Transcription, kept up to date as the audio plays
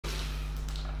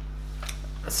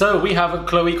So we have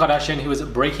Khloe Kardashian, who is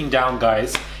breaking down,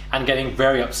 guys, and getting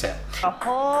very upset. A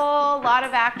whole lot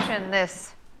of action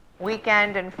this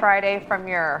weekend and Friday from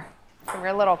your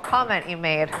little comment you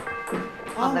made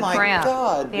on the gram.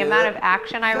 God, the amount of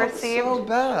action I received. So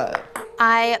bad.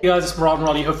 Hey guys, it's Rob and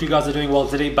Rolly. Hope you guys are doing well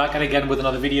today. Back at again with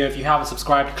another video. If you haven't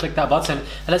subscribed, click that button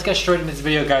and let's get straight into this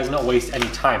video, guys, not waste any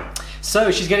time.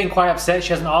 So she's getting quite upset. She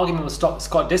has an argument with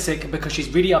Scott Disick because she's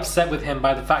really upset with him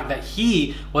by the fact that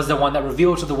he was the one that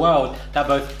revealed to the world that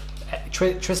both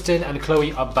Tristan and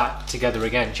Khloe are back together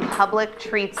again. Public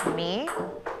treats me,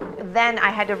 then I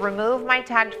had to remove my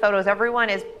tagged photos. Everyone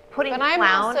is putting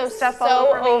clown stuff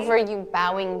all over you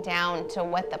bowing down to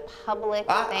what the public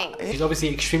thinks. She's obviously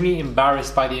extremely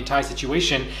embarrassed by the entire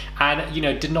situation and, you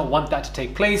know, did not want that to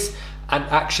take place and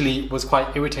actually was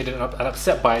quite irritated and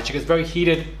upset by it. She gets very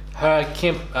heated. Her,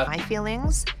 Kim... my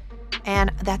feelings, and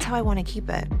that's how I want to keep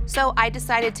it. So I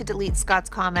decided to delete Scott's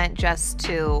comment just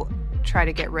to try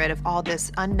to get rid of all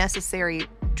this unnecessary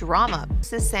drama.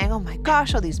 This is saying, oh my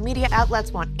gosh, all these media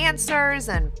outlets want answers,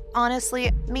 and honestly,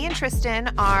 me and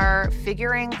Tristan are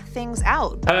figuring things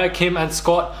out. Kim and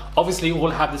Scott obviously all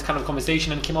have this kind of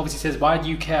conversation, and Kim obviously says, why do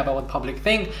you care about what the public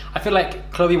think? I feel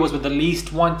like Khloe was with the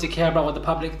least one to care about what the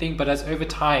public think, but as over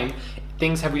time,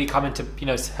 things have really come into, you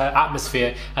know, her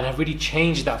atmosphere and have really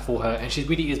changed that for her, and she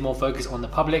really is more focused on the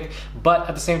public. But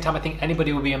at the same time, I think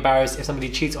anybody will be embarrassed if somebody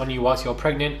cheats on you whilst you're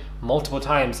pregnant multiple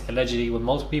times, allegedly, with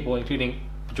multiple people, including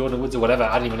Jordan Woods or whatever.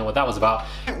 I don't even know what that was about.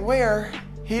 Where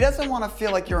he doesn't want to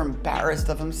feel like you're embarrassed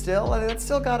of him still, and it's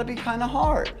still got to be kind of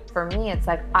hard. For me, it's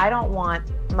like, I don't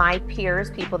want my peers,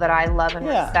 people that I love and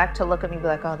respect, to look at me and be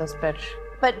like, oh, this bitch.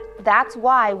 But that's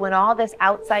why when all this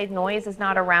outside noise is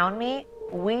not around me,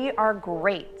 we are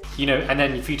great. You know, and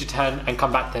then for you to turn and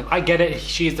come back to him. I get it,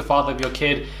 she is the father of your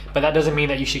kid, but that doesn't mean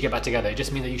that you should get back together. It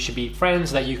just means that you should be friends,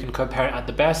 so that you can co-parent at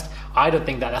the best. I don't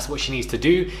think that that's what she needs to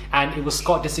do. And it was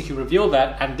Scott Disick who revealed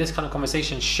that, and this kind of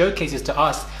conversation showcases to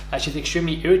us that she's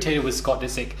extremely irritated with Scott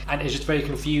Disick and is just very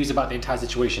confused about the entire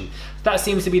situation. That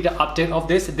seems to be the update of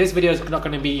this. This video is not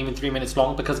going to be even 3 minutes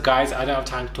long because, guys, I don't have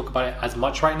time to talk about it as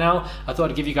much right now. I thought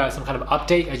I'd give you guys some kind of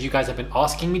update as you guys have been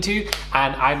asking me to,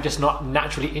 and I'm just not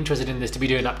naturally interested in this to be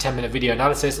doing that 10-minute video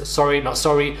analysis. Sorry, not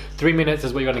sorry. 3 minutes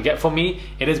is what you're going to get from me.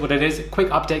 It is what it is. Quick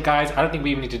update, guys. I don't think we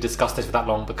even need to discuss this for that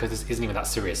long because this isn't even that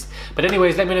serious. But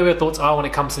anyways, let me know what your thoughts are when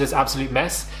it comes to this absolute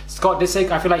mess. Scott Disick,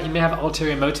 I feel like he may have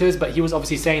ulterior motives, but he was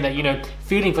obviously saying that, you know,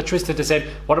 feeling for Tristan to say,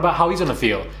 what about how he's going to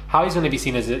feel? How he's going to be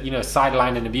seen as, you know,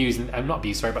 sidelined and abused, and not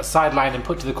abused, sorry, but sidelined and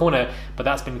put to the corner. But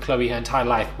that's been Khloe her entire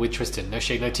life with Tristan. No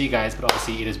shade, no tea, guys, but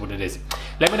obviously it is what it is.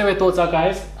 Let me know what your thoughts are,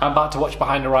 guys. I'm about to watch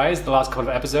Behind the Eyes, the last couple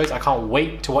of episodes. I can't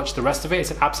wait to watch the rest of it.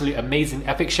 It's an absolute amazing,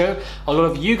 epic show. A lot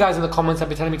of you guys in the comments have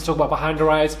been telling me to talk about Behind the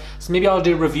Eyes, so maybe I'll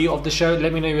do a review of the show.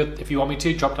 Let me know if you want me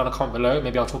to. Drop down a comment below.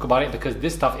 Maybe I'll talk about it because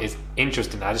this stuff is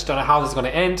interesting. I just don't know how this is going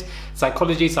to end.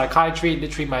 Psychology, psychiatry,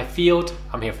 literally my field.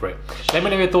 I'm here for it. Let me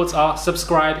know what your thoughts are.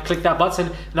 Subscribe, click that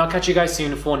button, and I'll catch you guys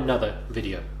soon for another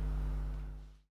video.